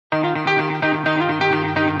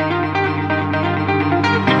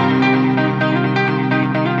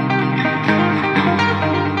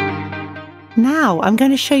Now I'm going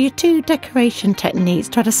to show you 2 decoration techniques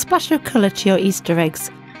to add a splash of colour to your Easter eggs,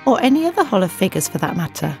 or any other hollow figures for that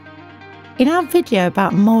matter. In our video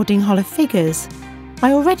about moulding hollow figures,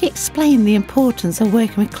 I already explained the importance of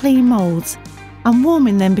working with clean moulds and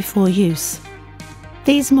warming them before use.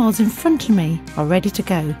 These moulds in front of me are ready to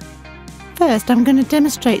go. First, I'm going to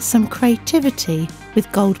demonstrate some creativity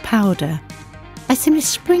with gold powder. I simply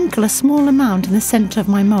sprinkle a small amount in the centre of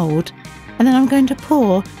my mould, and then I'm going to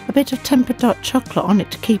pour a bit of tempered dark chocolate on it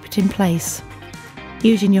to keep it in place.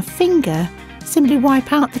 Using your finger, simply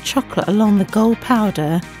wipe out the chocolate along the gold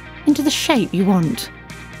powder into the shape you want.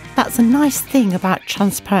 That's a nice thing about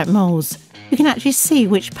transparent moulds. You can actually see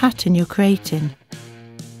which pattern you're creating.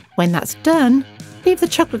 When that's done, leave the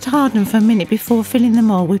chocolate to harden for a minute before filling the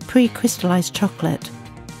mould with pre-crystallised chocolate.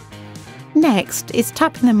 Next is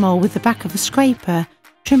tapping the mould with the back of a scraper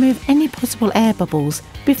to remove any possible air bubbles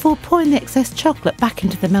before pouring the excess chocolate back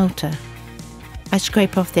into the melter. I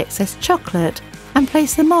scrape off the excess chocolate and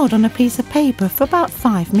place the mould on a piece of paper for about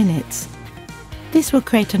 5 minutes. This will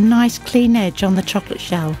create a nice clean edge on the chocolate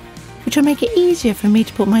shell, which will make it easier for me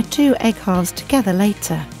to put my 2 egg halves together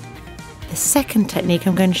later. The second technique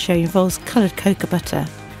I'm going to show you involves coloured cocoa butter.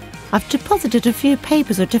 I've deposited a few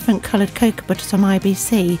papers of different coloured cocoa butters on my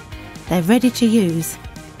IBC. They're ready to use.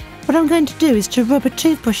 What I'm going to do is to rub a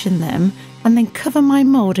toothbrush in them and then cover my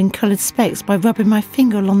mould in coloured specks by rubbing my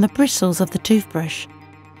finger along the bristles of the toothbrush.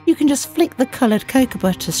 You can just flick the coloured cocoa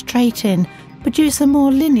butter straight in, produce a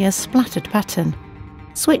more linear splattered pattern.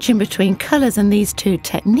 Switching between colours and these 2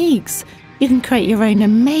 techniques, you can create your own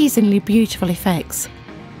amazingly beautiful effects.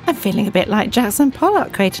 I'm feeling a bit like Jackson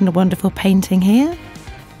Pollock creating a wonderful painting here.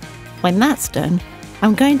 When that's done,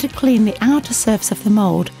 I'm going to clean the outer surface of the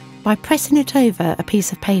mould by pressing it over a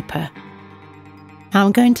piece of paper. Now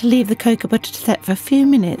I'm going to leave the cocoa butter to set for a few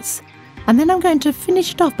minutes, and then I'm going to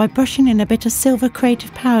finish it off by brushing in a bit of silver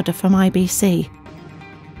creative powder from IBC.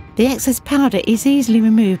 The excess powder is easily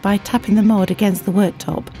removed by tapping the mould against the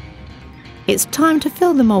worktop. It's time to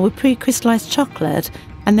fill the mould with pre-crystallised chocolate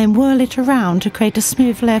and then whirl it around to create a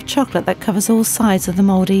smooth layer of chocolate that covers all sides of the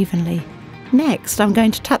mould evenly. Next, I'm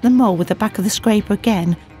going to tap the mould with the back of the scraper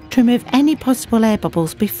again to remove any possible air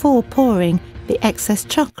bubbles before pouring the excess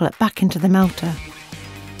chocolate back into the melter.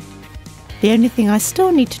 The only thing I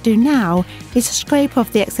still need to do now is to scrape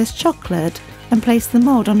off the excess chocolate and place the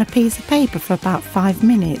mould on a piece of paper for about 5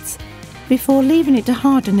 minutes before leaving it to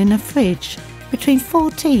harden in a fridge between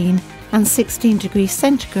 14 and 16 degrees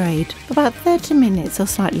centigrade for about 30 minutes or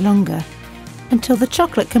slightly longer, until the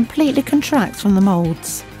chocolate completely contracts from the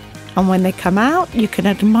moulds. And when they come out, you can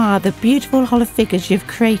admire the beautiful hollow figures you've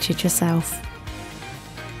created yourself.